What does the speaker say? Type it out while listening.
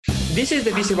This is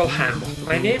The Visible Hand.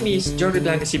 My name is Jordi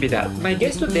Blanes y Vidal. My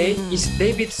guest today is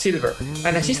David Silver,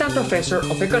 an assistant professor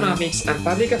of economics and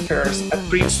public affairs at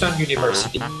Princeton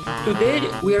University. Today,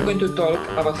 we are going to talk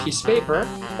about his paper,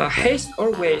 Haste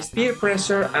or Waste, Peer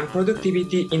Pressure and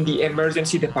Productivity in the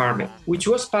Emergency Department, which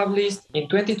was published in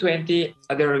 2020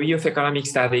 at the Review of Economic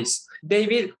Studies.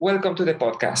 David, welcome to the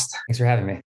podcast. Thanks for having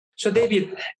me. So,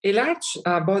 David, a large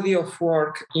body of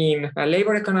work in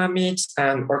labor economics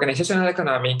and organizational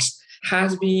economics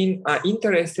has been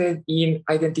interested in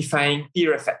identifying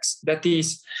peer effects. That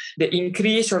is, the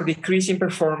increase or decrease in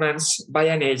performance by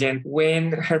an agent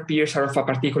when her peers are of a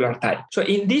particular type. So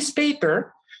in this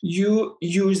paper, you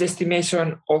use the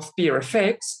estimation of peer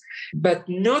effects, but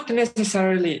not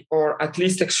necessarily, or at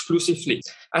least exclusively,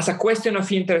 as a question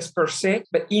of interest per se,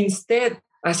 but instead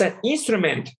as an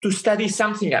instrument to study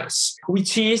something else,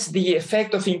 which is the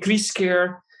effect of increased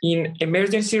care in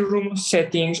emergency room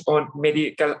settings on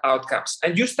medical outcomes.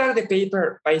 And you start the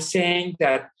paper by saying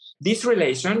that this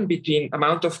relation between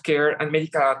amount of care and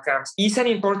medical outcomes is an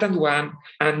important one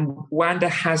and one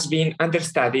that has been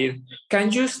understudied.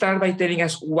 Can you start by telling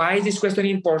us why is this question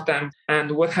important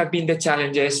and what have been the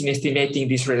challenges in estimating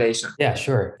this relation? Yeah,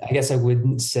 sure. I guess I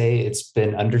wouldn't say it's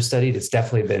been understudied. It's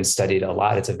definitely been studied a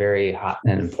lot. It's a very hot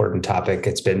and important topic.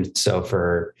 It's been so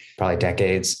for probably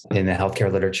decades in the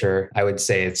healthcare literature. I would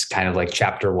say it's kind of like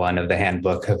chapter 1 of the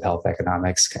handbook of health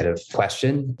economics kind of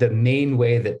question. The main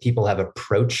way that people have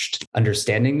approached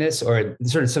understanding this, or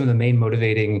sort of some of the main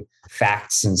motivating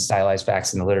facts and stylized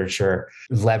facts in the literature,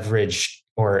 leverage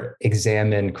or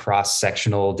examine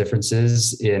cross-sectional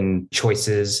differences in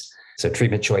choices. So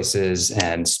treatment choices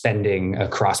and spending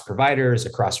across providers,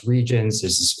 across regions.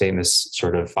 There's this famous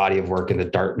sort of body of work in the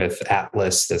Dartmouth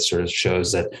Atlas that sort of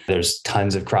shows that there's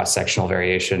tons of cross-sectional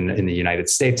variation in the United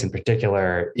States, in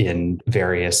particular in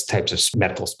various types of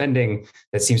medical spending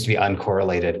that seems to be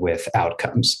uncorrelated with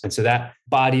outcomes. And so that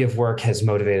body of work has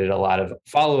motivated a lot of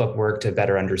follow-up work to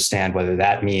better understand whether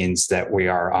that means that we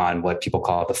are on what people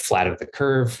call the flat of the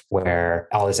curve, where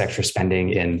all this extra spending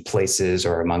in places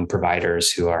or among providers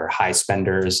who are high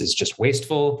spenders is just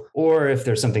wasteful, or if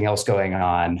there's something else going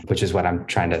on, which is what I'm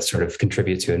trying to sort of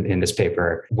contribute to in this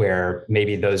paper, where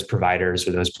maybe those providers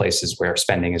or those places where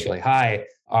spending is really high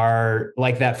are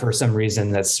like that for some reason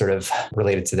that's sort of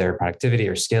related to their productivity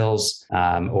or skills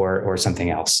or something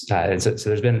else. And so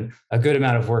there's been a good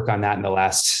amount of work on that in the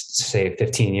last, say,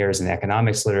 15 years in the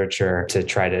economics literature to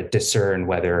try to discern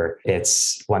whether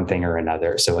it's one thing or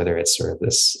another. So whether it's sort of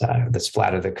this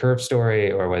flat of the curve story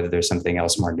or whether there's something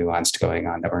else more nuanced going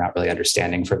on that we're not really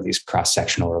understanding from these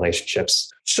cross-sectional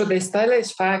relationships. So the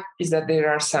stylized fact is that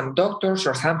there are some doctors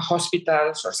or some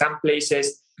hospitals or some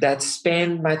places that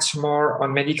spend much more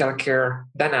on medical care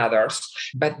than others,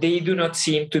 but they do not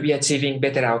seem to be achieving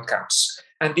better outcomes.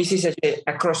 And this is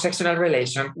a cross-sectional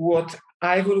relation. What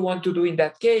I would want to do in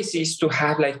that case is to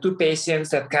have like two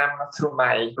patients that come through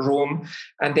my room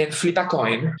and then flip a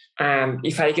coin. And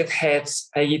if I get heads,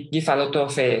 I give a lot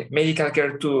of medical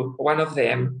care to one of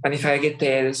them. And if I get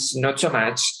tails, not so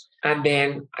much. And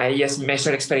then I just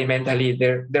measure experimentally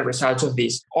the results of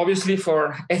this. Obviously,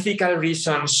 for ethical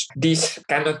reasons, this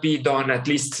cannot be done, at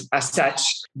least as such.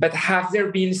 But have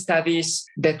there been studies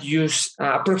that use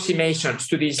approximations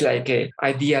to these like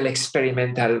ideal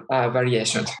experimental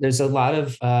variations? There's a lot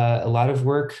of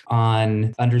work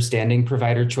on understanding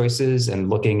provider choices and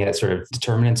looking at sort of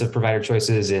determinants of provider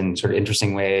choices in sort of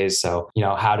interesting ways. So,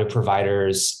 how do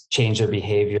providers change their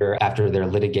behavior after they're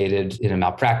litigated in a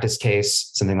malpractice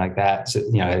case, something like that. So,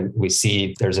 we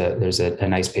see there's a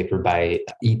nice paper by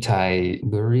Itai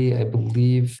Luri, I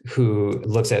believe, who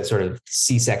looks at sort of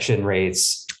C-section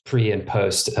rates pre and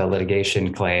post a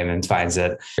litigation claim and finds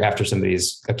that after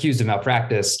somebody's accused of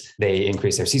malpractice, they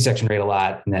increase their C-section rate a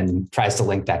lot and then tries to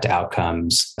link that to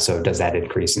outcomes. So does that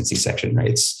increase in C-section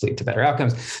rates lead to better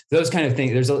outcomes? Those kind of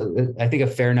things. There's, I think, a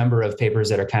fair number of papers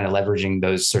that are kind of leveraging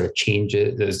those sort of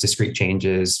changes, those discrete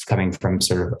changes coming from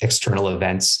sort of external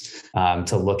events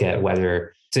to look at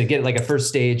whether to get like a first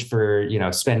stage for,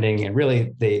 spending. And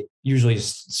really, they usually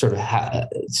just sort of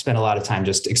spend a lot of time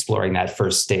just exploring that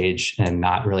first stage and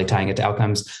not really tying it to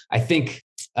outcomes. I think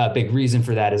a big reason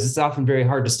for that is it's often very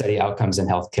hard to study outcomes in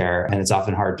healthcare, and it's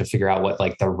often hard to figure out what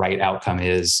like the right outcome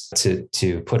is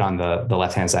to put on the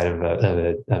left-hand side of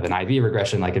an IV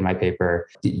regression. Like in my paper,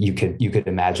 you could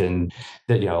imagine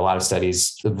that a lot of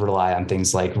studies rely on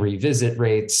things like revisit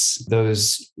rates.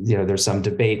 Those there's some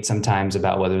debate sometimes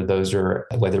about whether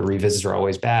revisits are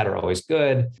always bad or always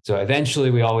good. So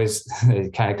eventually, we always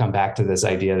kind of come back to this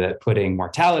idea that putting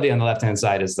mortality on the left-hand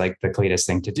side is like the cleanest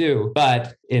thing to do.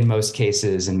 But in most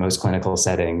cases, in most clinical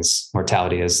settings,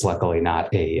 mortality is luckily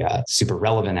not a super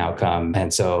relevant outcome.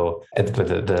 And so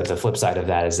the flip side of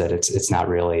that is that it's not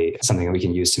really something that we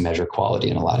can use to measure quality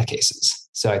in a lot of cases.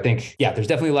 So I think, there's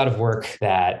definitely a lot of work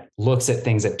that looks at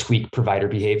things that tweak provider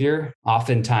behavior.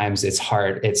 Oftentimes it's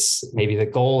hard. It's maybe the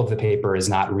goal of the paper is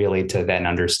not really to then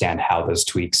understand how those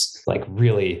tweaks, like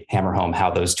really hammer home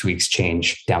how those tweaks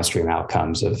change downstream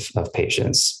outcomes of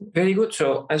patients. Very good.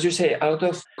 So as you say, out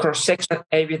of cross-sectional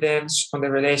evidence on the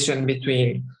relation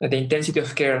between the intensity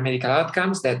of care and medical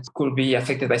outcomes that could be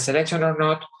affected by selection or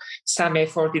not, some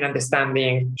effort in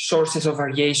understanding sources of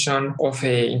variation of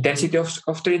intensity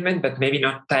of treatment, but maybe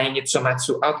not tying it so much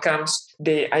to outcomes.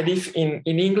 I live in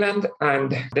England,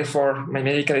 and therefore my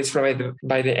medical is provided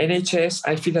by the NHS.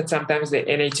 I feel that sometimes the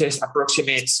NHS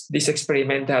approximates this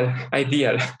experimental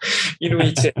ideal in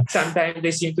which sometimes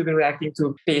they seem to be reacting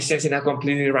to patients in a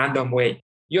completely random way.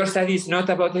 Your study is not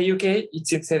about the UK,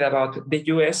 it's instead about the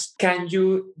US. Can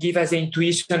you give us an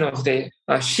intuition of the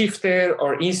shifter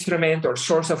or instrument or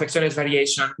source of exogenous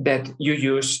variation that you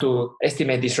use to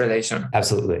estimate this relation?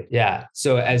 Absolutely. Yeah.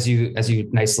 So as you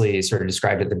nicely sort of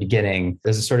described at the beginning,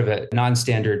 there's a sort of a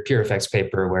non-standard peer effects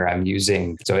paper where I'm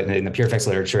using, so in the peer effects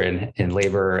literature in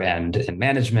labor and in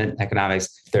management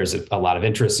economics, there's a lot of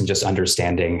interest in just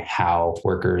understanding how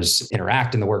workers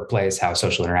interact in the workplace, how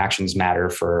social interactions matter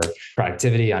for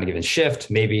productivity on a given shift.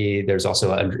 Maybe there's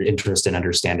also an interest in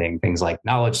understanding things like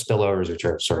knowledge spillovers, which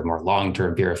are sort of more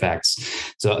long-term peer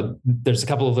effects. So there's a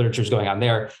couple of literatures going on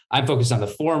there. I'm focused on the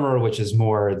former, which is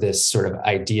more this sort of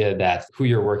idea that who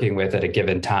you're working with at a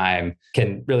given time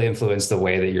can really influence the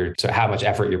way that so how much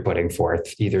effort you're putting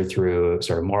forth, either through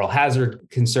sort of moral hazard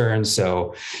concerns.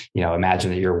 So,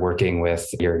 imagine that you're working with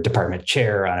your department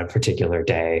chair on a particular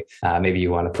day. Maybe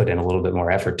you want to put in a little bit more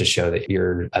effort to show that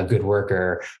you're a good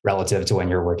worker relative to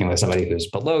when you're working with somebody who's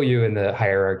below you in the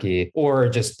hierarchy, or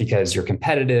just because you're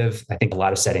competitive. I think a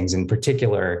lot of settings, in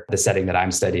particular, the setting that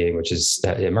I'm studying, which is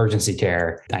emergency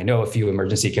care. I know a few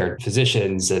emergency care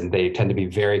physicians, and they tend to be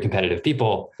very competitive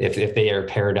people. If they are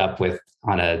paired up with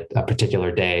on a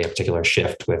particular day, a particular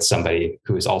shift with somebody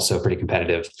who is also pretty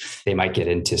competitive, they might get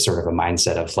into sort of a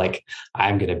mindset of like,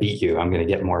 I'm going to beat you. I'm going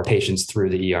to get more patients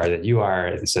through the ER than you are.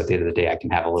 And so at the end of the day, I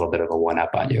can have a little bit of a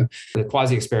one-up on you. The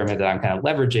quasi experiment that I'm kind of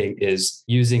leveraging is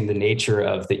using the nature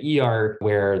of the ER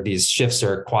where these shifts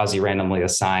are quasi randomly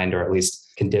assigned, or at least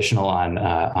conditional on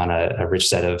a rich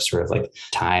set of sort of like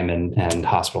time and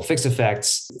hospital fixed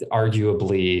effects.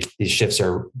 Arguably, these shifts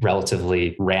are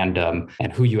relatively random,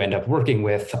 and who you end up working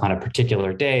with on a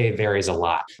particular day varies a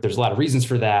lot. There's a lot of reasons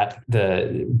for that.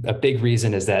 A big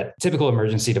reason is that typical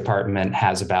emergency department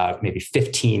has about maybe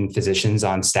 15 physicians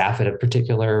on staff at a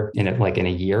particular in a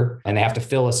year, and they have to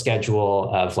fill a schedule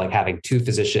of like having 2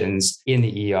 physicians in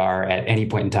the ER at any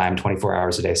point in time, 24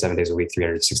 hours a day, 7 days a week,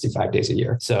 365 days a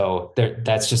year. So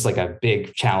that's just like a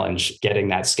big challenge getting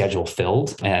that schedule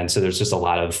filled. And so there's just a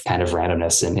lot of kind of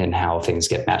randomness in how things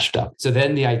get matched up. So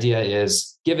then the idea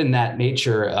is, given that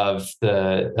nature of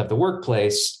the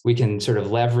workplace, we can sort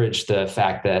of leverage the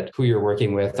fact that who you're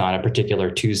working with on a particular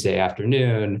Tuesday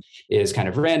afternoon is kind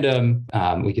of random.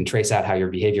 We can trace out how your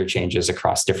behavior changes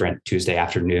across different Tuesday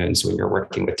afternoons when you're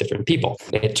working with different people.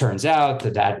 It turns out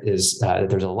that is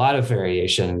there's a lot of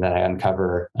variation that I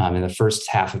uncover in the first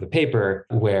half of the paper,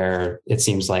 where it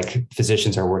seems like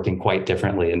physicians are working quite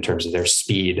differently in terms of their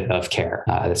speed of care.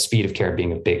 The speed of care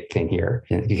being a big thing here,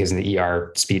 because in the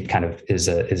ER, speed kind of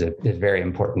is a very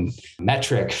important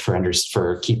metric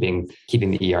for keeping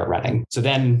the ER running. So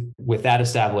then with that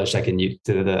established, I can use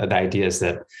the idea is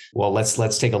that, well,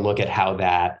 let's take a look at how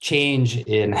that change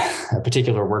in a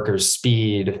particular worker's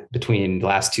speed between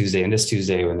last Tuesday and this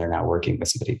Tuesday, when they're now working with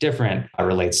somebody different,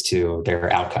 relates to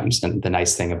their outcomes. And the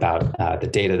nice thing about the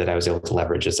data that I was able to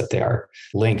leverage is that they are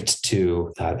linked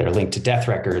to death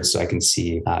records. So I can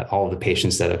see all of the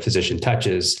patients that a physician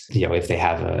touches, if they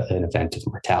have an event of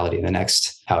mortality in the next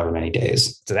however many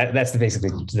days. So that's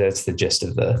the gist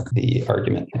of the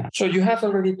argument. Yeah. So you have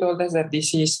already told us that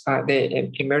this is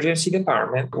the emergency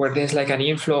department, where there's like an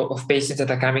inflow of patients that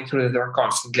are coming through the door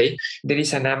constantly. There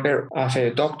is a number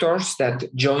of doctors that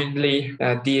jointly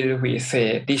deal with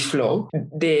this flow.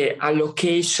 The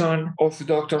allocation of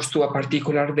doctors to a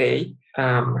particular day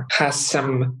has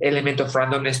some element of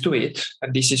randomness to it.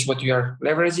 And this is what you are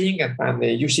leveraging. And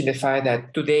you simplify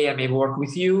that today I may work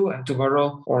with you, and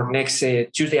tomorrow or next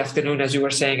Tuesday afternoon, as you were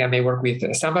saying, I may work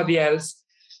with somebody else.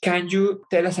 Can you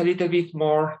tell us a little bit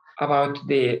more about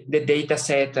the data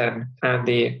set and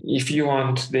if you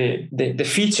want, the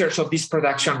features of this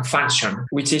production function,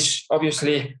 which is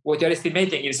obviously what you're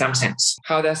estimating in some sense.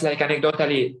 How does, like,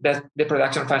 anecdotally, that the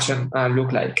production function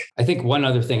look like? I think one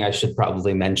other thing I should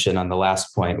probably mention on the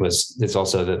last point is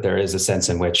also that there is a sense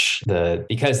in which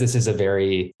because this is a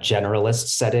very generalist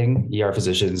setting, ER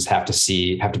physicians have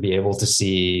to be able to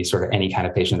see sort of any kind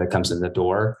of patient that comes in the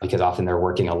door, because often they're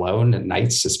working alone at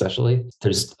nights, especially.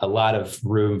 There's a lot of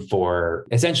room for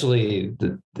essentially,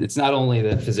 it's not only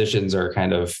that physicians are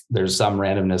there's some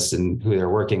randomness in who they're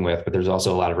working with, but there's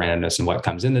also a lot of randomness in what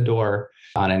comes in the door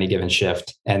on any given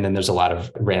shift. And then there's a lot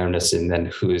of randomness in then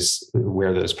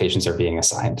where those patients are being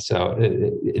assigned. So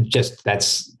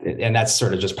that's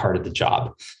sort of just part of the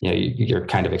job. You're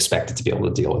kind of expected to be able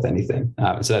to deal with anything.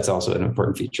 So that's also an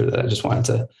important feature that I just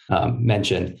wanted to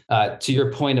mention. To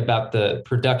your point about the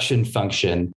production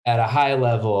function, at a high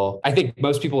level, I think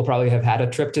most people probably have had a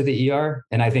trip to the ER,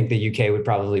 and I think the UK would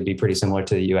probably be pretty similar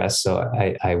to the US. So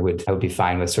I would be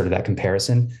fine with sort of that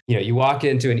comparison. You walk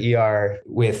into an ER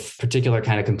with particular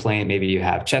kind of complaint. Maybe you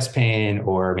have chest pain,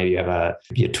 or maybe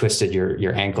you twisted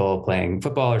your ankle playing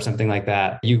football or something like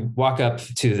that. You walk up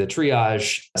to the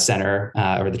triage center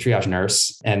or the triage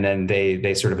nurse, and then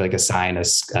they sort of like assign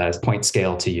a point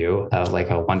scale to you, like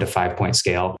a 1 to 5 point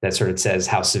scale that sort of says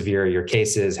how severe your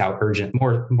case is, how urgent,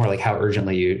 more like how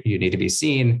urgently you need to be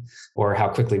seen, or how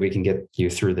quickly we can get you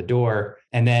through the door.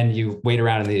 And then you wait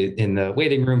around in the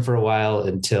waiting room for a while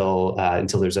until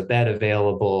there's a bed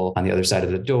available on the other side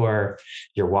of the door.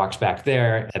 You're walked back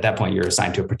there. At that point, you're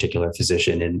assigned to a particular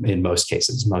physician in most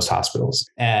cases, most hospitals.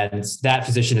 And that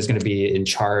physician is going to be in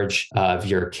charge of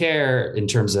your care in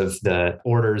terms of the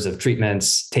orders of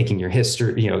treatments, taking your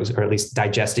history, or at least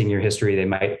digesting your history.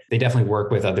 They definitely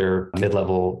work with other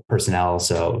mid-level personnel.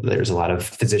 So there's a lot of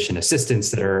physician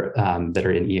assistants that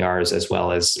are in ERs, as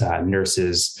well as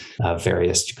nurses of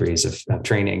various degrees of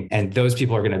training. And those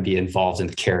people are going to be involved in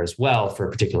the care as well for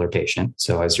a particular patient.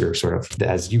 So as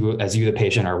you, the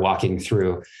patient, are walking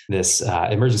through this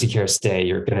emergency care stay,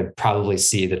 you're going to probably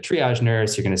see the triage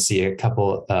nurse. You're going to see you're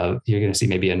going to see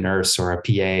maybe a nurse or a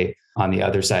PA on the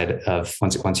other side of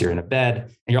once you're in a bed.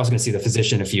 And you're also going to see the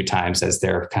physician a few times as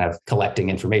they're kind of collecting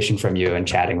information from you and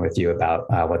chatting with you about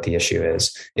what the issue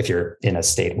is, if you're in a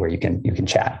state where you can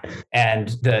chat. And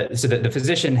the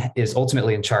physician is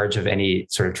ultimately in charge of any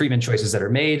sort of treatment choices that are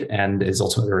made, and is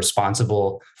ultimately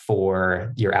responsible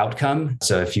for your outcome.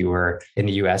 So if you were in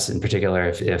the US in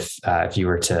particular, if you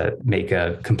were to make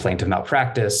a complaint of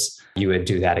malpractice, you would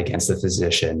do that against the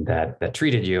physician that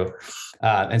treated you.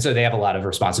 And so they have a lot of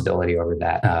responsibility over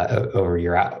that, over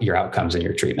your outcomes and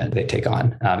your treatment they take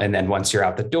on. And then once you're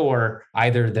out the door,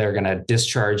 either they're going to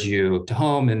discharge you to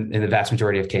home in the vast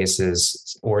majority of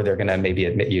cases, or they're going to maybe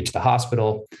admit you to the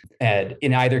hospital. And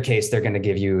in either case, they're going to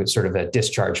give you sort of a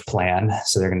discharge plan.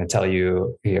 So they're going to tell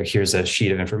you, here's a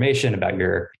sheet of information about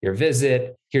your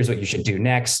visit. Here's what you should do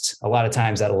next. A lot of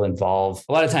times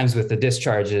with the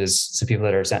discharges, so people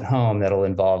that are sent home, that'll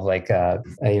involve like a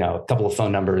couple of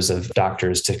phone numbers of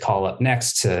doctors to call up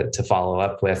next to follow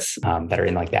up with that are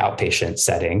in like the outpatient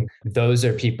setting. Those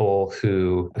are people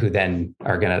who then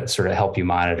are going to sort of help you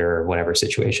monitor whatever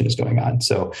situation is going on.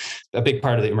 So a big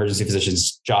part of the emergency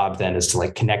physician's job then is to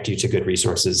like connect you to good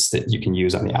resources that you can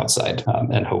use on the outside,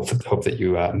 and hope that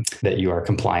you are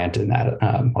compliant in that.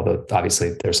 Although obviously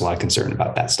there's a lot of concern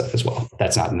about that stuff as well.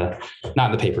 That's not in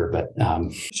the paper, but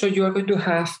so you are going to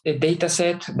have a data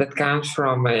set that comes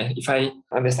from, if I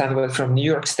understand well, from New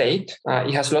York State.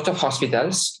 It has lots of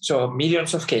hospitals, so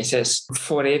millions of cases.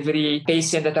 For every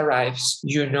patient that arrives,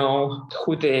 you know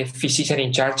who the physician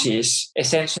in charge is,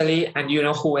 essentially, and you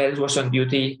know who else was on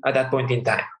duty at that point in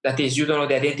time. That is, you don't know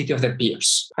the identity of the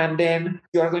peers. And then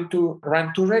you are going to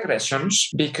run 2 regressions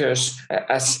because,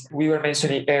 as we were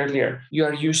mentioning earlier, you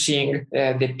are using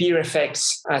the peer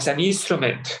effects as an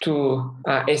instrument to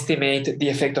estimate the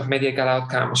effect of medical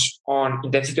outcomes on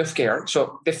intensity of care.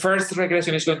 So the first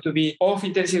regression is going to be of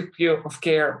intensity of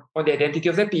care on the identity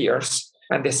of the peers,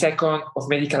 and the second of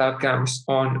medical outcomes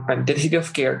on intensity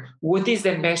of care. What is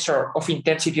the measure of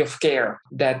intensity of care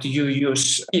that you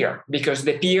use here? Because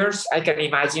the peers, I can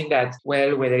imagine that,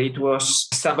 well, whether it was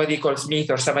somebody called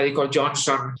Smith or somebody called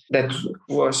Johnson that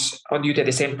was on duty at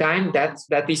the same time,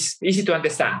 that is easy to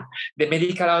understand. The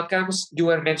medical outcomes, you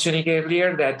were mentioning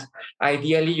earlier that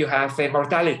ideally you have a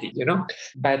mortality,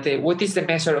 but what is the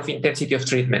measure of intensity of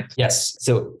treatment? Yes.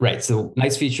 So, right. So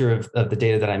nice feature of the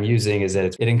data that I'm using is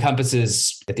that it encompasses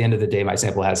is at the end of the day, my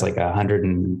sample has like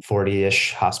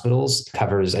 140-ish hospitals,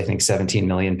 covers, I think, 17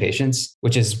 million patients,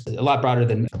 which is a lot broader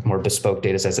than more bespoke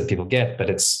data sets that people get. But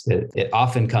it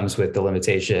often comes with the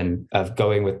limitation of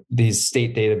going with these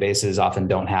state databases often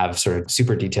don't have sort of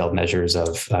super detailed measures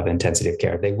of intensity of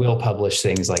care. They will publish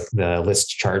things like the list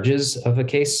charges of a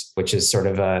case, which is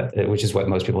what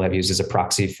most people have used as a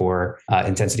proxy for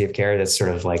intensity of care. That's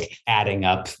sort of like adding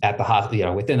up at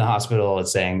the within the hospital.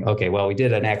 It's saying, okay, well, we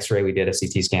did an X-ray, we did a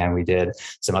CT scan, we did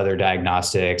some other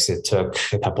diagnostics. It took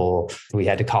we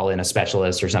had to call in a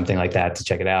specialist or something like that to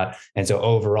check it out. And so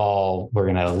overall, we're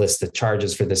going to list the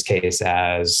charges for this case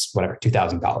as whatever,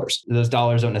 $2,000. Those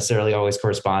dollars don't necessarily always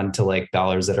correspond to like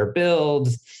dollars that are billed.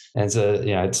 And so,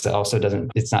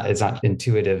 it's not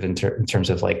intuitive in terms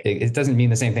of like, it doesn't mean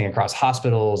the same thing across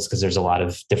hospitals because there's a lot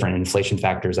of different inflation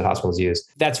factors that hospitals use.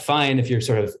 That's fine if you're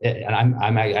sort of, and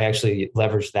I actually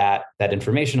leverage that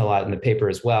information a lot in the paper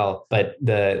as well. But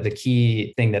the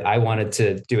key thing that I wanted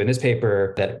to do in this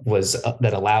paper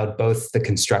that allowed both the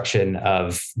construction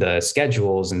of the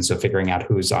schedules, and so figuring out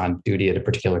who's on duty at a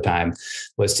particular time,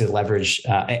 was to leverage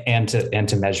and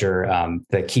to measure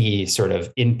the key sort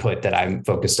of input that I'm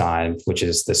focused on, which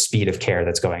is the speed of care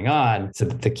that's going on. So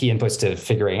the key inputs to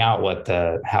figuring out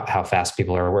how fast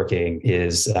people are working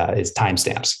is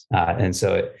timestamps. And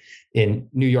so in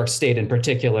New York State in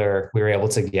particular, we were able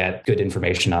to get good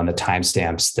information on the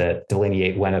timestamps that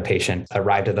delineate when a patient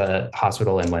arrived at the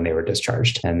hospital and when they were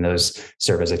discharged. And those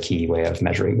serve as a key way of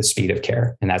measuring the speed of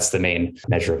care. And that's the main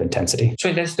measure of intensity. So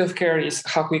intensity of care is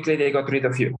how quickly they got rid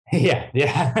of you. Yeah.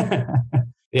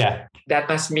 Yeah. That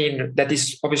must mean that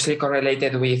is obviously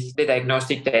correlated with the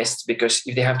diagnostic test, because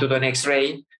if they have to do an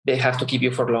X-ray, they have to keep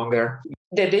you for longer.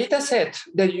 The data set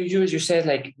that you use, you said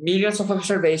like millions of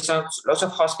observations, lots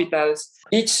of hospitals.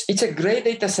 It's a great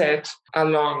data set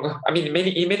in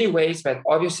many ways, but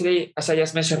obviously, as I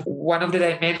just mentioned, one of the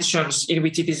dimensions in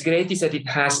which it is great is that it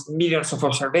has millions of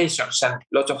observations and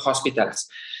lots of hospitals.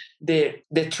 The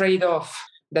trade-off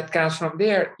that comes from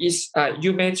there is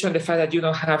you mentioned the fact that you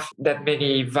don't have that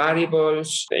many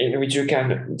variables in which you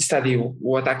can study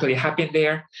what actually happened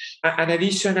there. An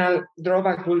additional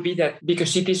drawback will be that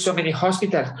because it is so many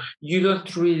hospitals, you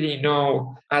don't really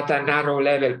know at a narrow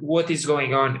level what is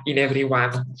going on in every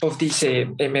one of these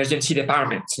emergency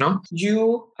departments. No,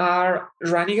 you are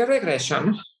running a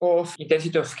regression of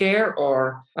intensity of care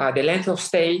or the length of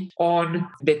stay on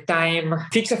the time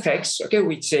fixed effects, okay,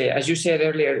 which, as you said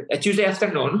earlier, a Tuesday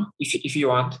afternoon, if you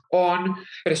want, on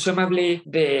presumably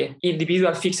the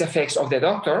individual fixed effects of the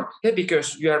doctor, okay,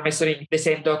 because you are measuring the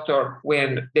same doctor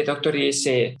when the doctor is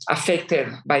affected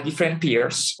by different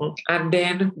peers, and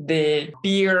then the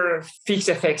peer fixed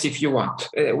effects, if you want,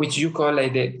 which you call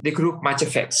the group match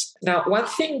effects. Now, one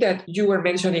thing that you were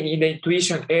mentioning in the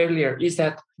intuition earlier is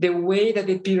that the way that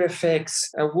the peer effects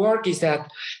work is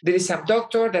that there is some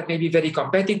doctor that may be very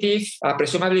competitive,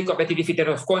 presumably competitive in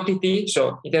terms of quantity,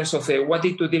 so in terms of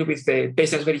wanting to deal with the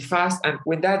patients very fast. And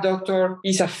when that doctor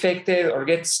is affected or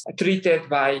gets treated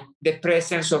by the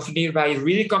presence of nearby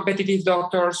really competitive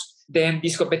doctors, then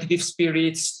these competitive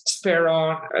spirits spur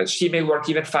on, she may work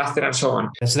even faster and so on.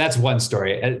 So that's one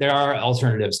story. There are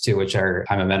alternatives too, which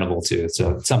I'm amenable to.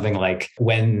 So something like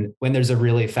when there's a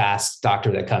really fast doctor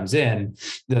that comes in,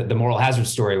 the moral hazard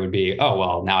story would be, oh,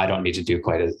 well, now I don't need to do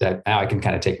quite as that. Now I can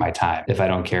kind of take my time if I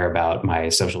don't care about my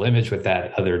social image with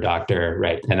that other doctor,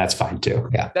 right? And that's fine too.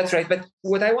 Yeah, that's right. But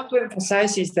what I want to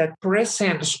emphasize is that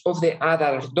presence of the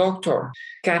other doctor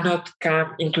cannot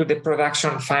come into the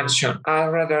production function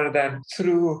rather than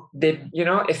through the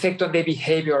effect on the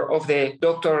behavior of the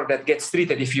doctor that gets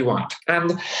treated, if you want.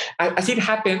 And as it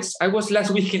happens, I was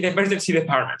last week in the emergency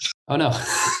department. Oh no!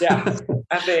 Yeah,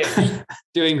 and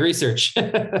doing research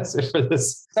for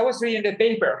this. I was reading the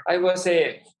paper. I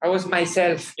was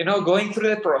myself, going through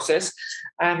the process.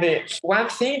 And one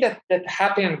thing that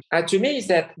happened to me is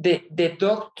that the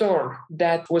doctor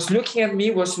that was looking at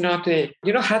me was not,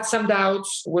 had some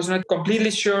doubts, was not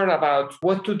completely sure about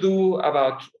what to do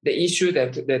about the issue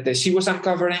that she was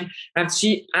uncovering. And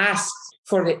she asked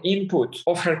for the input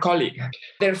of her colleague.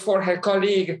 Therefore, her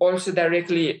colleague also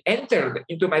directly entered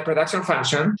into my production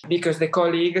function because the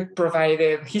colleague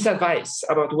provided his advice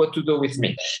about what to do with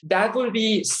me. That would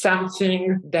be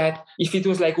something that, if it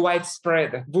was like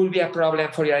widespread, would be a problem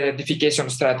for your identification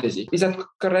strategy. Is that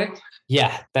correct?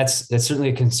 Yeah, that's certainly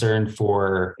a concern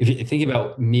for, if you think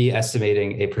about me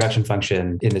estimating a production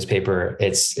function in this paper,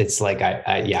 it's like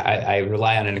I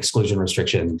rely on an exclusion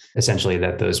restriction, essentially,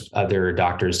 that those other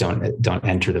doctors don't don't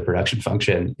enter the production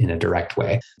function in a direct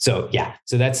way. So yeah,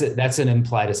 so that's an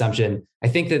implied assumption. I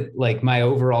think that like my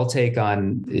overall take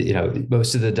on,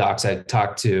 most of the docs I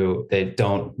talk to, they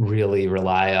don't really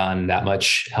rely on that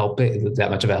much of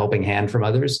a helping hand from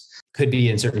others. Could be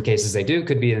in certain cases they do,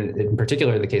 could be in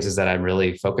particular the cases that I'm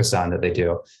really focused on that they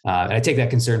do. And I take that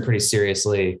concern pretty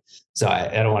seriously. So I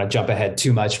don't want to jump ahead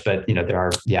too much, but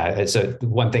so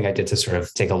one thing I did to sort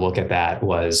of take a look at that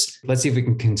was, let's see if we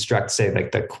can construct, say,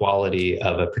 like the quality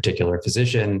of a particular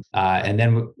physician. And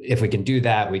then if we can do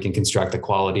that, we can construct the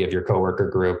quality of your coworker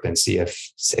group and see if,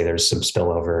 say, there's some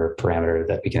spillover parameter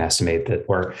that we can estimate that,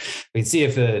 or we can see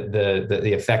if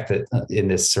the effect that in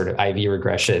this sort of IV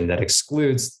regression that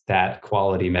excludes that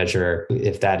quality measure,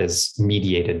 if that is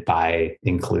mediated by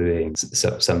including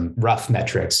some rough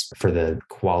metrics for the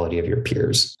quality of your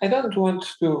peers. I don't want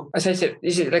to, as I said,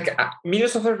 this is like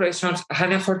millions of operations,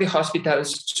 140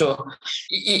 hospitals. So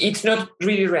it's not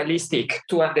really realistic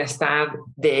to understand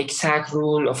the exact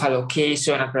rule of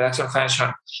allocation and production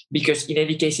function, because in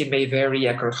any case, it may vary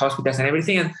across hospitals and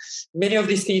everything. And many of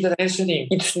these things that I'm mentioning,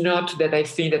 it's not that I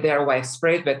think that they are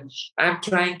widespread, but I'm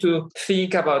trying to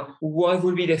think about what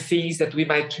would be the things that we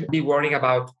might be worrying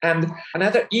about. And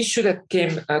another issue that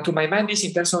came to my mind is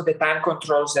in terms of the time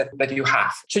controls that you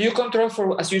have. So you control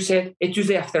for, as you said, a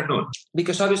Tuesday afternoon,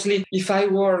 because obviously if I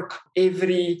work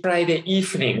every Friday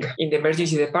evening in the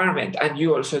emergency department, and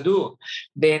you also do,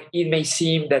 then it may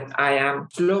seem that I am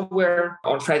slower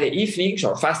on Friday evenings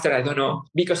or faster, I don't know,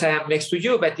 because I am next to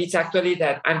you, but it's actually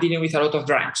that I'm dealing with a lot of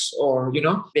drugs, or,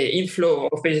 the inflow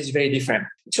of patients is very different.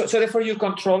 So therefore you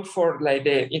control for like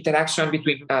the interaction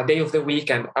between day of the week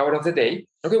and hour of the day.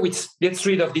 Okay, which gets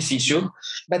rid of this issue.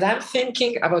 But I'm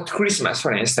thinking about Christmas,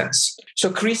 for instance. So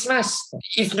Christmas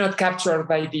is not captured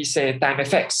by these time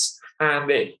effects. And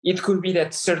it could be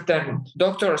that certain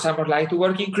doctors are more likely to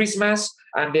work in Christmas,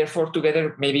 and therefore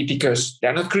together, maybe because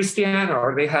they're not Christian,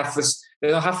 or they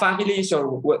don't have families, or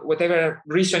whatever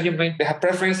reason they have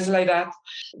preferences like that.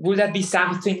 Would that be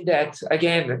something that,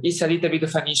 again, is a little bit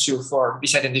of an issue for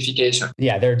this identification?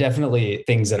 Yeah, there are definitely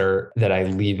things that I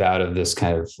leave out of this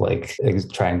kind of like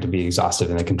trying to be exhaustive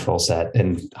in the control set,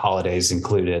 and holidays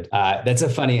included. That's a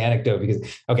funny anecdote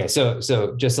because,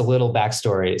 so just a little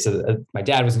backstory. So my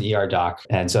dad was an ER doc.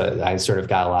 And so I sort of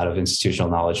got a lot of institutional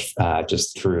knowledge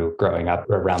just through growing up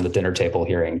around the dinner table,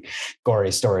 hearing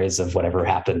gory stories of whatever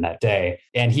happened that day.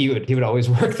 And he would always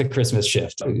work the Christmas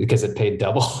shift because it paid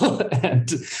double. And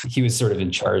he was sort of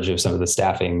in charge of some of the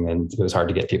staffing, and it was hard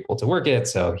to get people to work it.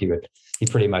 So he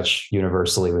pretty much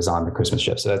universally was on the Christmas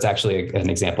shift. So that's actually an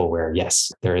example where,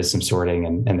 yes, there is some sorting,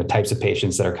 and the types of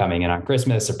patients that are coming in on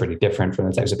Christmas are pretty different from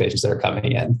the types of patients that are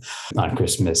coming in on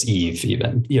Christmas Eve,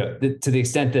 even, to the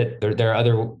extent that there are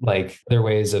other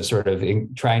ways of sort of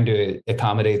trying to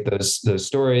accommodate those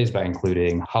stories by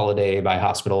including holiday by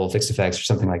hospital fixed effects or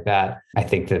something like that. I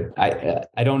think that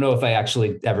I don't know if I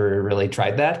actually ever really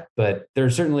tried that, but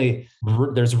there's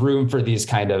room for these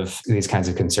kinds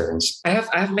of concerns. I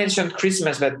have mentioned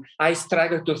Christmas, but I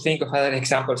struggle to think of other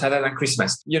examples other than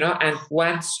Christmas, and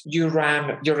once you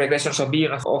run your regressions of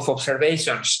billions of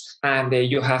observations and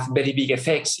you have very big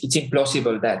effects, it's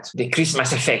implausible that the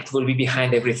Christmas effect will be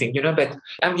behind everything, but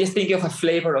I'm just thinking of a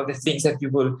flavor of the things that you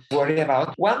will worry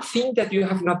about. One thing that you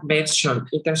have not mentioned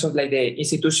in terms of like the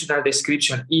institutional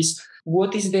description is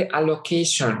what is the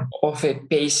allocation of a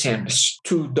patient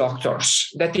to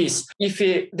doctors? That is, if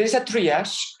there's a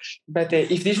triage, but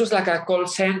if this was like a call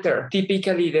center,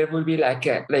 typically there will be like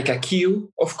a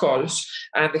queue of calls,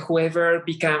 and whoever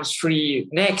becomes free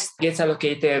next gets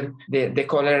allocated the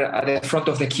caller at the front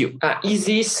of the queue. Is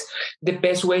this the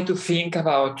best way to think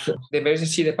about the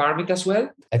emergency department as well?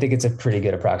 I think it's a pretty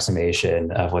good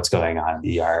approximation of what's going on in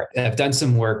the ER. I've done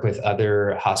some work with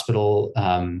other hospital,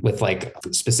 with like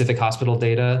specific hospital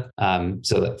data.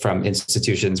 So from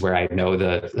institutions where I know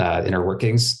the inner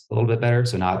workings a little bit better.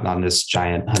 So not on this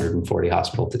giant 140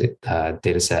 hospital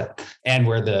data set, and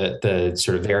where the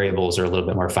sort of variables are a little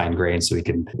bit more fine grained. So we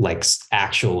can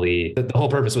actually, the whole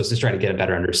purpose was to try to get a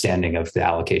better understanding of the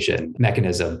allocation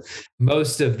mechanism.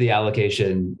 Most of the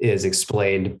allocation is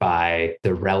explained by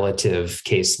the relative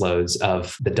caseloads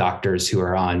of the doctors who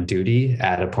are on duty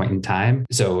at a point in time.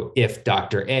 So if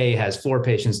Dr. A has 4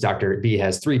 patients, Dr. B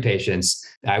has 3 patients,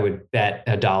 I would bet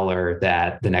 $1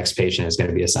 that the next patient is going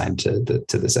to be assigned to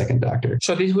the second doctor.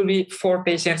 So this will be 4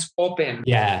 patients open.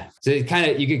 Yeah. So you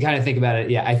can kind of think about it.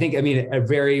 Yeah. I think, a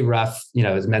very rough,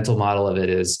 mental model of it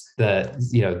is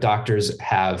doctors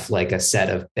have like a set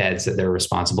of beds that they're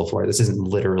responsible responsible for. This isn't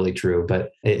literally true,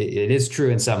 but it is true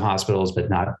in some hospitals, but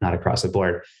not across the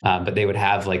board. But they would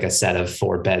have like a set of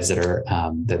 4 beds that are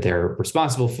that they're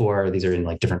responsible for. These are in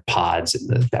like different pods in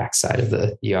the backside of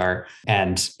the ER.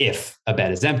 And if a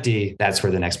bed is empty, that's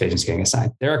where the next patient's getting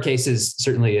assigned. There are cases,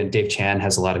 certainly, and Dave Chan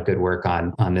has a lot of good work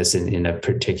on this in a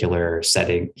particular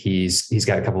setting. He's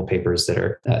got a couple of papers that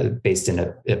are based in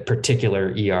a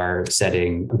particular ER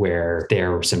setting where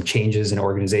there were some changes in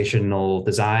organizational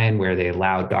design where they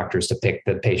allowed doctors to pick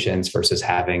the patients versus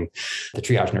having the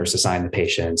triage nurse assign the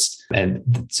patients.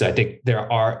 And so I think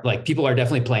there are like people are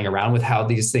definitely playing around with how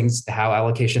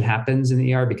allocation happens in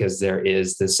the ER, because there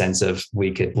is this sense of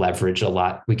we could leverage a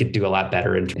lot, we could do a lot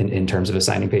better in terms of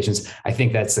assigning patients. I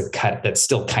think that's that's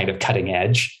still kind of cutting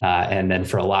edge. And then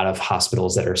for a lot of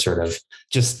hospitals that are sort of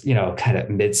just, kind of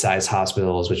mid-sized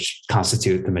hospitals, which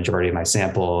constitute the majority of my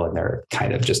sample, and they're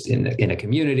kind of just in a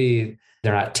community,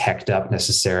 they're not teched up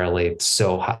necessarily.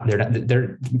 So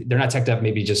they're not teched up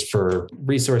maybe just for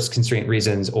resource constraint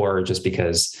reasons, or just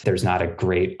because there's not a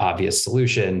great obvious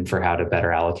solution for how to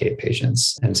better allocate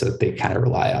patients. And so they kind of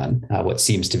rely on what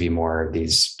seems to be more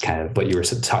these kind of what you were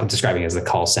describing as the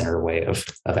call center way of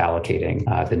allocating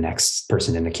the next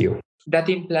person in the queue. That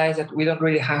implies that we don't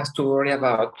really have to worry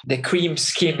about the cream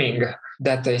skimming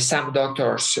that some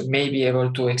doctors may be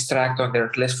able to extract on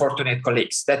their less fortunate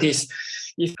colleagues. That is,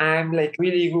 if I'm like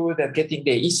really good at getting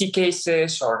the easy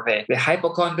cases or the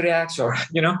hypochondriacs or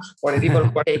the people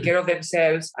who take care of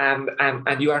themselves and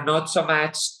you are not so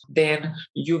much, then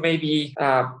you may be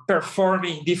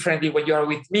performing differently when you are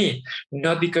with me,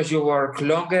 not because you work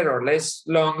longer or less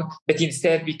long, but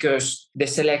instead because the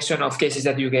selection of cases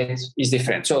that you get is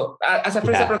different. So as a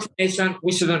first approximation,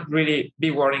 we shouldn't really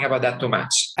be worrying about that too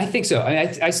much. I think so.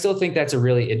 I still think that's a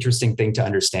really interesting thing to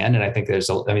understand. And I think there's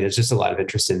just a lot of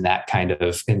interest in that kind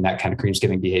of cream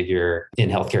skimming behavior in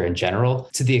healthcare in general.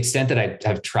 To the extent that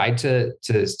I've tried to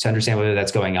understand whether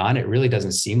that's going on, it really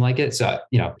doesn't seem like it. So,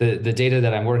 the data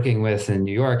that I'm working with in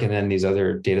New York, and then these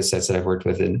other data sets that I've worked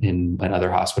with in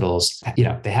other hospitals,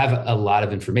 they have a lot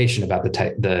of information about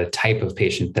the type of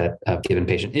patient that a given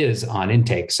patient is on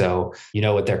intake. So,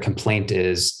 what their complaint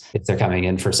is, if they're coming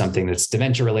in for something that's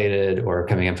dementia related or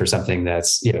coming in for something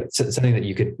that's, something that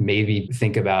you could maybe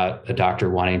think about a doctor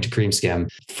wanting to cream skim.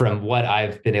 From what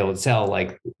I've been able to tell,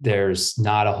 like there's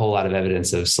not a whole lot of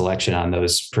evidence of selection on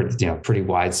those pretty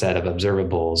wide set of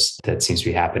observables that seems to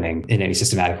be happening in any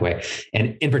systematic way.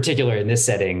 And in particular, in this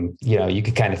setting, you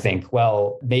could kind of think,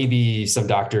 well, maybe some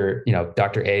doctor,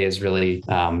 Dr. A is really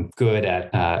good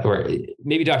at, or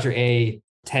maybe Dr. A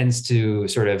tends to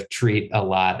sort of treat a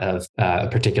lot of a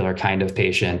particular kind of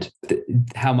patient.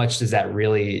 How much does that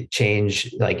really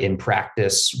change, like in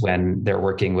practice, when they're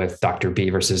working with Dr.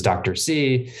 B versus Dr.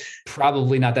 C?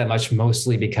 Probably not that much,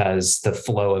 mostly because the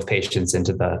flow of patients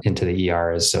into the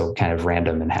ER is so kind of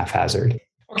random and haphazard.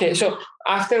 Okay, so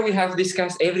after we have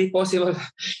discussed every possible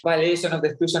violation of the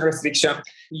exclusion restriction,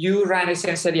 you run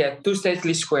essentially a 2-stage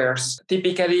least squares.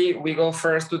 Typically, we go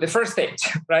first to the first stage,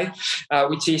 right?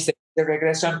 Which is the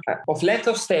regression of length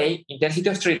of stay, intensity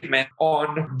of treatment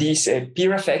on these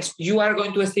peer effects. You are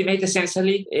going to estimate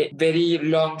essentially a very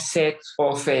long set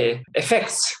of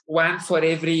effects, one for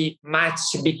every match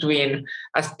between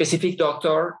a specific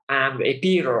doctor and a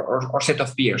peer or set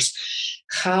of peers.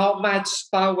 How much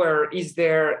power is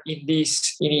there in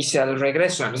these initial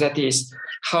regressions? That is,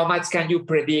 how much can you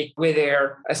predict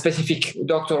whether a specific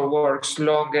doctor works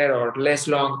longer or less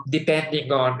long,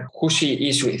 depending on who she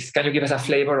is with? Can you give us a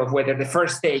flavor of whether the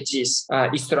first stage is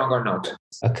strong or not?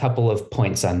 A couple of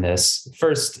points on this.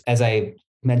 First, as I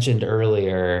mentioned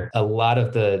earlier, a lot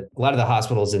of the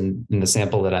hospitals in the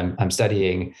sample that I'm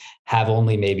studying have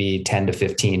only maybe 10 to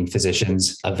 15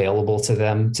 physicians available to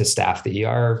them to staff the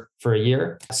ER for a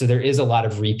year. So there is a lot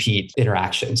of repeat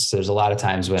interactions. So there's a lot of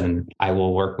times when I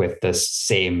will work with the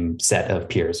same set of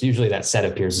peers. Usually that set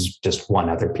of peers is just one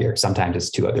other peer. Sometimes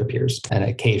it's 2 other peers, and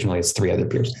occasionally it's 3 other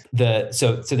peers.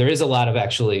 So there is a lot of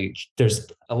there's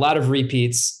a lot of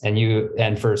repeats,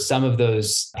 and for some of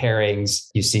those pairings,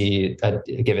 you see a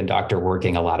given doctor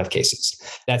working a lot of cases.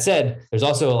 That said, there's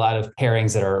also a lot of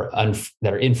pairings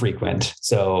that are infrequent.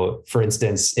 So for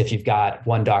instance, if you've got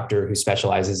one doctor who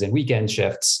specializes in weekend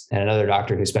shifts and another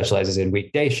doctor who specializes in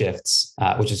weekday shifts,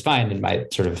 which is fine in my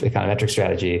sort of econometric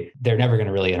strategy, they're never going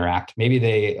to really interact. Maybe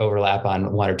they overlap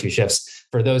on 1 or 2 shifts,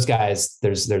 for those guys,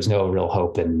 there's no real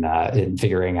hope in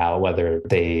figuring out whether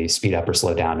they speed up or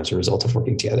slow down as a result of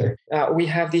working together. We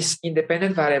have this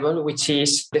independent variable, which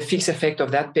is the fixed effect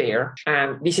of that pair.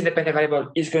 And this independent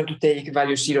variable is going to take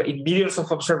value 0 in millions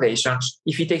of observations.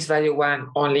 If it takes value 1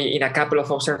 only in a couple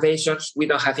of observations, we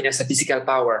don't have enough statistical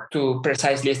power to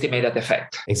precisely estimate that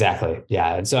effect. Exactly.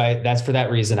 Yeah. And so that's for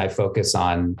that reason I focus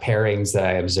on pairings that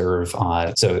I observe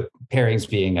on. So pairings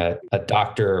being a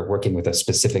doctor working with a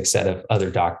specific set of other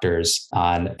doctors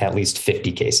on at least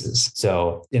 50 cases.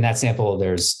 So in that sample,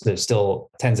 there's still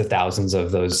tens of thousands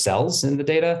of those cells in the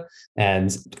data.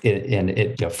 And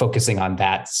focusing on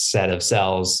that set of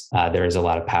cells, there is a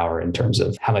lot of power in terms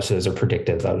of how much those are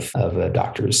predictive of a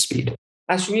doctor's speed.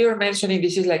 As we were mentioning,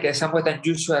 this is like a somewhat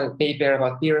unusual paper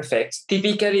about peer effects.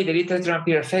 Typically, the literature on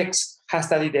peer effects has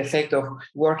studied the effect of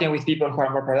working with people who are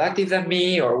more productive than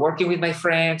me or working with my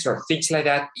friends or things like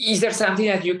that. Is there something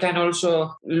that you can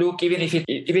also look, even if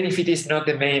it is not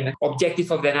the main objective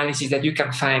of the analysis, that you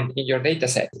can find in your data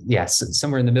set? Yes,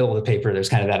 somewhere in the middle of the paper, there's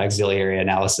kind of that auxiliary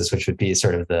analysis, which would be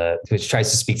sort of which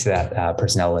tries to speak to that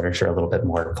personnel literature a little bit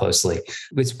more closely.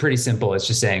 It's pretty simple. It's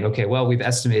just saying, okay, well, we've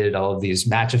estimated all of these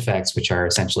match effects, which are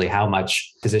essentially how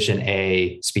much physician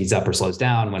A speeds up or slows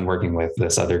down when working with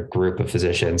this other group of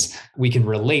physicians. We can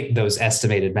relate those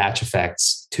estimated match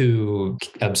effects to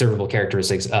observable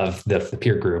characteristics of the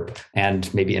peer group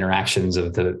and maybe interactions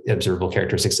of the observable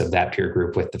characteristics of that peer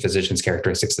group with the physician's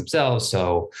characteristics themselves.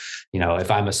 So, if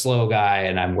I'm a slow guy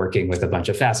and I'm working with a bunch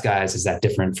of fast guys, is that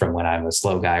different from when I'm a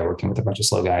slow guy working with a bunch of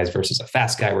slow guys versus a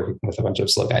fast guy working with a bunch of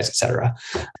slow guys, et cetera?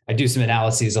 I do some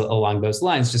analyses along those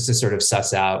lines just to sort of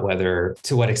suss out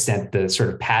to what extent the sort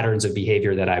of patterns of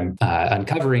behavior that I'm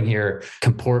uncovering here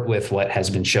comport with what has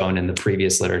been shown in the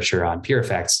previous literature on peer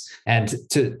effects. And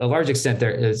to a large extent,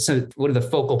 one of the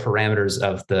focal parameters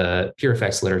of the peer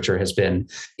effects literature has been,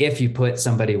 if you put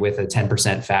somebody with a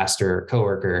 10% faster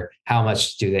coworker, how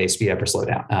much do they speed up or slow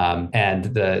down? And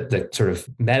the sort of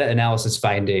meta-analysis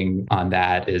finding on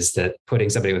that is that putting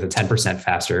somebody with a 10%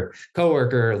 faster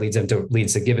coworker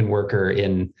leads a given worker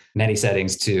in many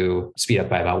settings to speed up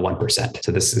by about 1%.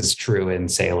 So this is true in,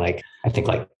 say, I think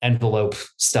envelope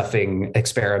stuffing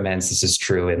experiments. This is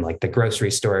true in the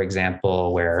grocery store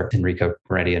example where Enrico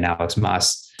Moretti and Alex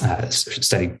Moss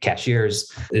studied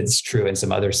cashiers. It's true in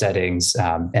some other settings.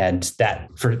 And that,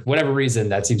 for whatever reason,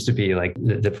 that seems to be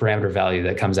the parameter value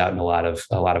that comes out in a lot of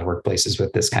workplaces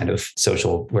with this kind of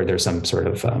social, where there's some sort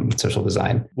of social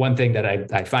design. One thing that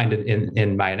I find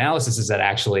in my analysis is that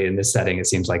actually in this setting, it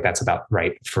seems like that's about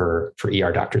right for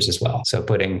ER doctors as well. So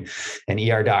putting an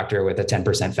ER doctor with a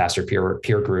 10% faster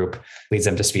peer group leads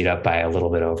them to speed up by a little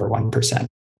bit over 1%.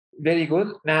 Very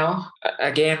good. Now,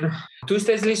 again,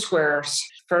 two-stage least squares.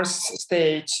 First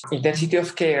stage, intensity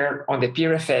of care on the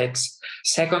peer effects.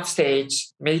 Second stage,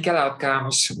 medical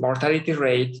outcomes, mortality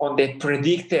rate on the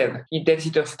predicted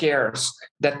intensity of cares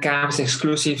that comes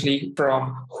exclusively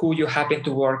from who you happen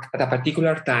to work at a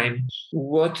particular time.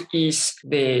 What is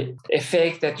the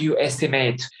effect that you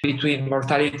estimate between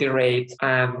mortality rate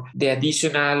and the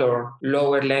additional or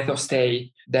lower length of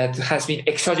stay that has been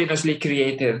exogenously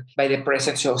created by the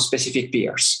presence of specific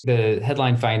peers? The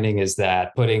headline finding is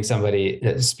that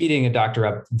speeding a doctor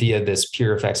up via this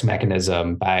peer effects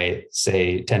mechanism by,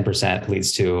 say, 10%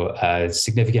 leads to a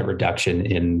significant reduction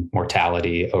in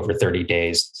mortality over 30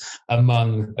 days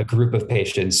among a group of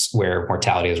patients where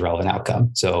mortality is a relevant outcome.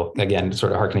 So again,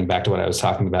 sort of harkening back to what I was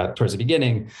talking about towards the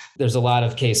beginning, there's a lot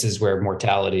of cases where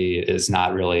mortality is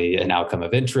not really an outcome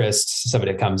of interest.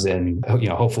 Somebody comes in,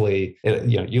 hopefully,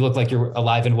 you look like you're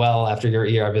alive and well after your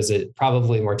ER visit.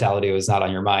 Probably mortality was not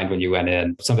on your mind when you went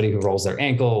in. Somebody who rolls their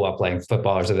ankle while playing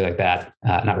football or something like that,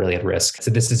 not really at risk.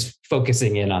 So this is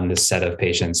focusing in on this set of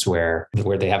patients where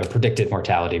they have a predicted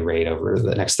mortality rate over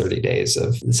the next 30 days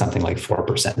of something like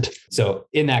 4%. So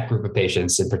in that group of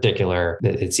patients in particular,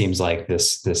 it seems like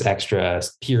this extra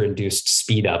peer-induced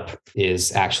speed up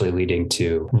is actually leading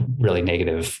to really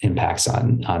negative impacts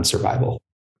on survival.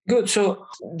 Good. So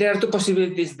there are two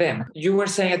possibilities then. You were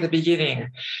saying at the beginning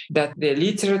that the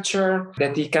literature,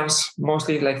 that it comes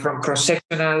mostly from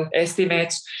cross-sectional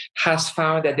estimates, has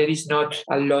found that there is not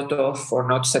a lot of, or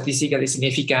not statistically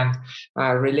significant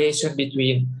relation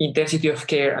between intensity of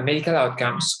care and medical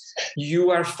outcomes. You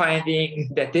are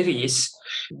finding that there is.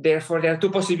 Therefore, there are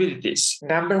two possibilities.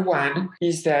 Number one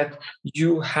is that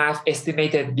you have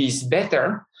estimated this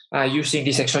better using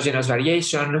this exogenous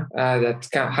variation that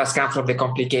has come from the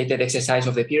complicated exercise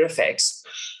of the peer effects.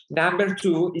 Number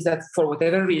two is that for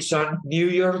whatever reason, New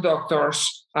York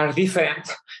doctors are different,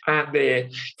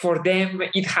 and for them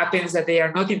it happens that they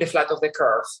are not in the flat of the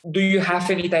curve. Do you have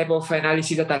any type of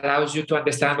analysis that allows you to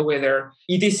understand whether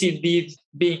it is indeed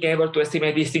being able to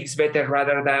estimate these things better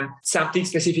rather than something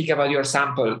specific about your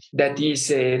sample that is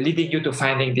leading you to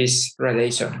finding this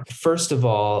relation? First of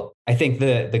all, I think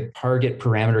the target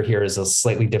parameter here is a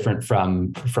slightly different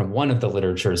from one of the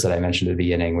literatures that I mentioned at the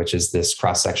beginning, which is this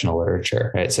cross-sectional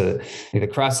literature, right? So the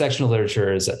cross-sectional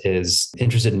literature is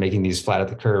interested in making these flat at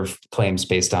the curve claims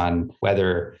based on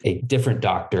whether a different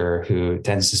doctor who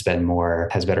tends to spend more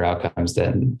has better outcomes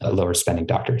than a lower spending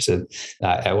doctor. So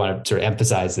I want to sort of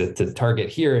emphasize that the target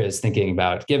here is thinking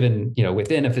about, given,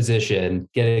 within a physician,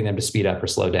 getting them to speed up or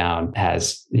slow down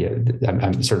has,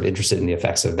 I'm sort of interested in the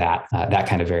effects of that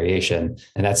kind of variation.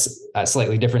 And that's a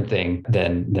slightly different thing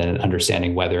than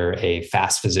understanding whether a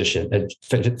physician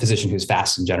who's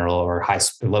fast in general or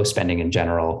low spending in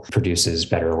general produces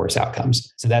better or worse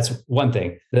outcomes. So that's one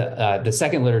thing. The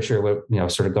second literature,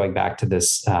 sort of going back to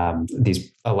this,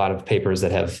 a lot of papers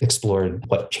that have explored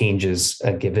what changes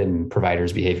a given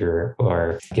provider's behavior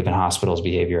or given hospital's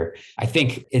behavior. I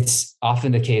think it's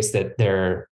often the case that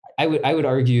I would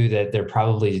argue that they're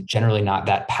probably generally not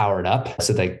that powered up.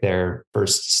 So like their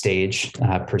first stage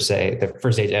per se, the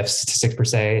first stage F statistic per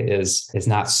se is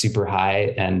not super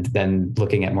high. And then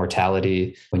looking at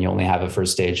mortality, when you only have a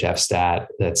first stage F stat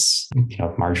that's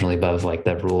marginally above like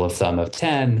the rule of thumb of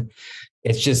 10,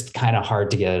 it's just kind of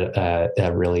hard to get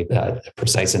a really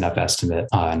precise enough estimate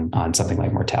on something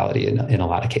like mortality in a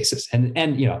lot of cases. And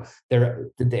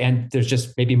there's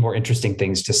just maybe more interesting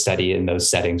things to study in those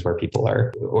settings where people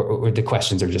are, or the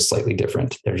questions are just slightly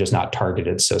different. They're just not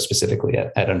targeted so specifically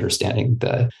at understanding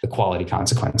the quality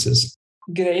consequences.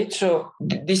 Great. So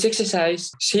this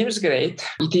exercise seems great.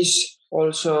 It is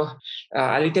also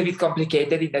a little bit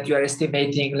complicated in that you are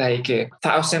estimating like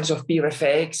thousands of peer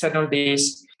effects and all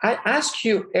this. I asked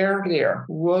you earlier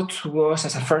what was,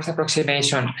 as a first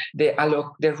approximation, the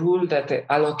rule that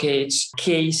allocates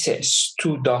cases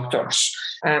to doctors.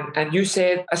 And you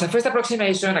said, as a first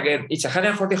approximation, again, it's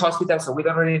 140 hospitals, so we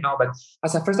don't really know, but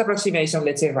as a first approximation,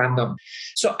 let's say random.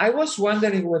 So I was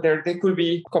wondering whether they could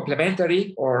be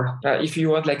complementary or, if you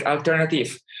want, like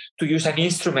alternative to use an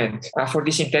instrument for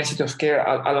this intensity of care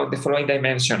along the following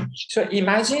dimension. So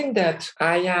imagine that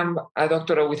I am a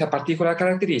doctor with a particular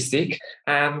characteristic,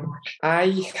 and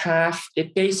I have a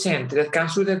patient that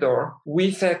comes through the door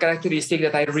with a characteristic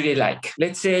that I really like.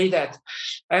 Let's say that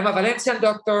I'm a Valencian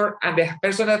doctor and the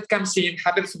person that comes in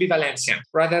happens to be Valencian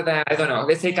rather than, I don't know,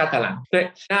 let's say Catalan.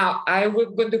 But now I was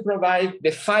going to provide the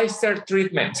 5-star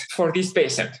treatment for this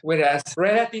patient, whereas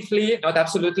relatively, not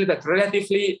absolutely, but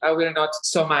relatively, I will not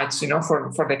so much,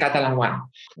 for the Catalan one.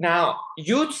 Now,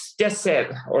 you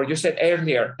said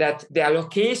earlier that the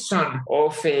allocation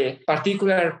of a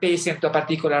particular patient to a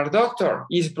particular doctor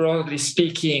is, broadly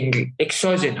speaking,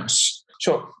 exogenous.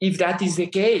 So if that is the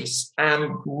case,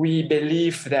 and we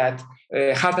believe that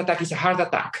heart attack is a heart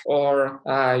attack, or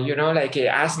like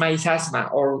asthma is asthma,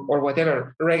 or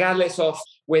whatever, regardless of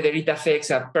whether it affects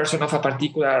a person of a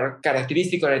particular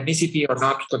characteristic or ethnicity or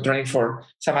not, controlling for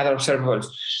some other observables,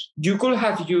 you could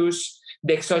have used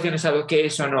the exogenous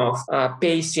allocation of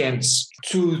patients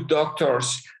to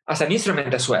doctors as an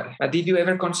instrument as well. Did you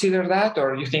ever consider that,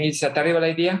 or you think it's a terrible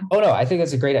idea? Oh no, I think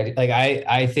that's a great idea. Like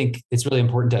I think it's really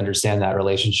important to understand that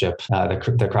relationship,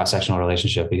 the cross-sectional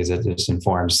relationship, because it just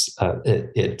informs.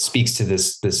 It speaks to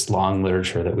this long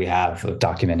literature that we have of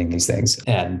documenting these things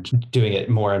and doing it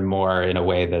more and more in a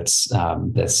way that's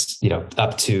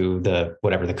up to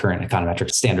whatever the current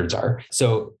econometric standards are.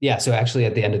 So yeah, so actually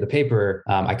at the end of the paper,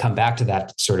 I come back to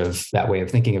that way of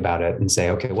thinking about it and say,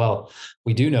 okay, well,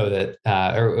 we do know that,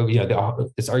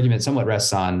 this argument somewhat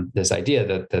rests on this idea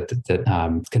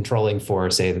that controlling for,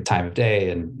 say, the time of day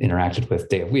and interacted with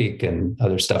day of week and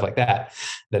other stuff like that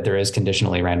there is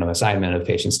conditionally random assignment of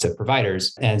patients to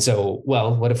providers. And so,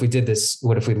 well, what if we did this?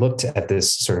 What if we looked at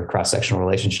this sort of cross-sectional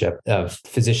relationship of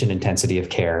physician intensity of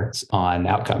care on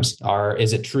outcomes?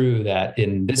 Is it true that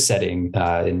in this setting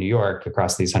in New York,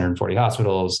 across these 140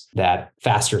 hospitals, that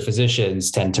faster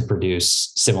physicians tend to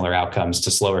produce similar outcomes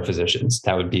to slower physicians?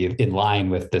 That would be in line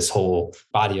with this whole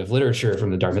body of literature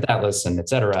from the Dartmouth Atlas and et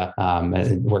cetera,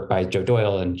 work by Joe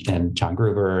Doyle and John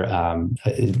Gruber,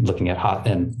 looking at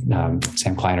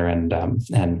Sam Kleiner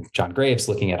and John Graves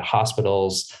looking at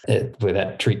hospitals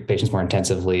that treat patients more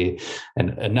intensively,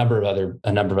 and a number of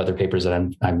other papers that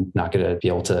I'm not going to be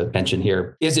able to mention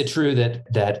here. Is it true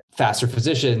that faster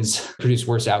physicians produce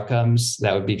worse outcomes?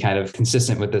 That would be kind of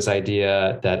consistent with this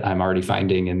idea that I'm already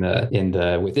finding in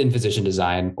the within physician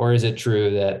design, or is it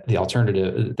true that the alternative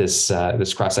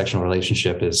this cross-sectional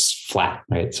relationship is flat,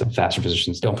 right? So faster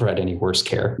physicians don't provide any worse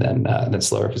care than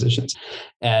slower physicians.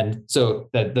 And so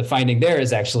the finding there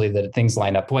is actually that things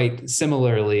line up quite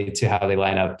similarly to how they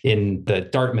line up in the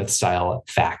Dartmouth style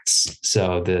facts.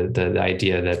 So the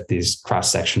idea that these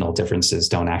cross-sectional differences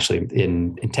don't actually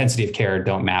in intensity of care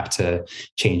don't map to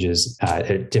changes,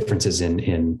 differences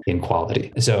in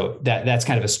quality. So that's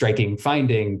kind of a striking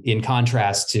finding in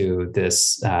contrast to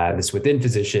this within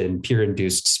physician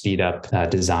peer-induced speed up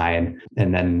design.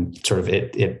 And then sort of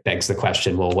it begs the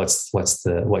question, well,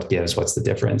 what gives, what's the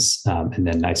difference? And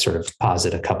then I sort of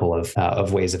posit a couple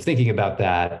of ways of thinking about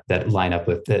that line up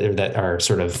with that are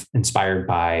sort of inspired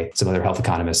by some other health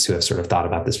economists who have sort of thought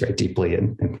about this very deeply.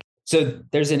 And so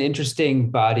there's an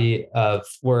interesting body of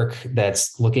work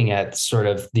that's looking at sort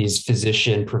of these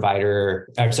patient provider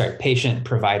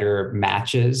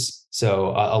matches. So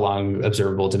along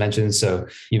observable dimensions. So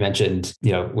you mentioned,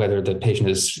 whether the patient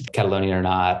is Catalonian or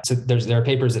not. So there are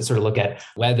papers that sort of look at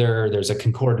whether there's a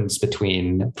concordance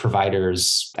between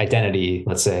providers' identity,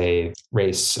 let's say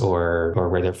race or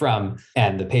where they're from,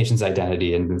 and the patient's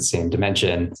identity in the same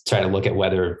dimension, try to look at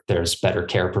whether there's better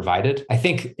care provided. I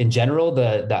think in general,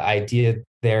 the idea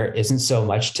there isn't so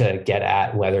much to get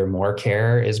at whether more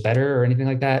care is better or anything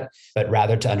like that, but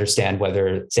rather to understand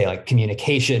whether, say, like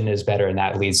communication is better and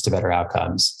that leads to better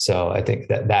outcomes. So I think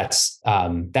that's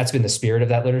been the spirit of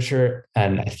that literature.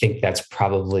 And I think that's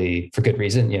probably for good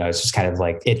reason. It's just kind of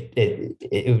like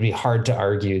it would be hard to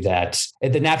argue that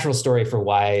the natural story for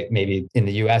why maybe in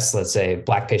the US, let's say,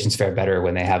 Black patients fare better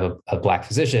when they have a Black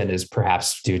physician is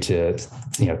perhaps due to,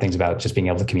 things about just being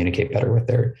able to communicate better with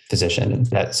their physician. And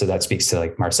that speaks to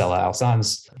like Marcela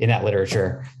Alzans in that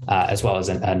literature, as well as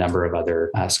a number of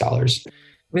other scholars.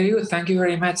 Very good. Thank you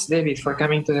very much, David, for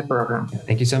coming to the program.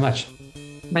 Thank you so much.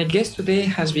 My guest today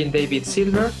has been David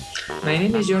Silver. My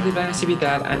name is Jordi Blanes i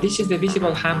Vital, and this is the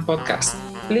Visible Hand podcast.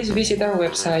 Please visit our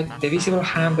website,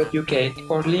 thevisiblehand.uk,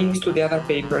 for links to the other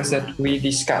papers that we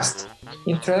discussed.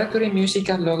 Introductory music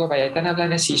and logo by Aitana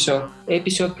Blanes Iso,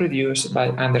 episode produced by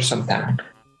Anderson Tan.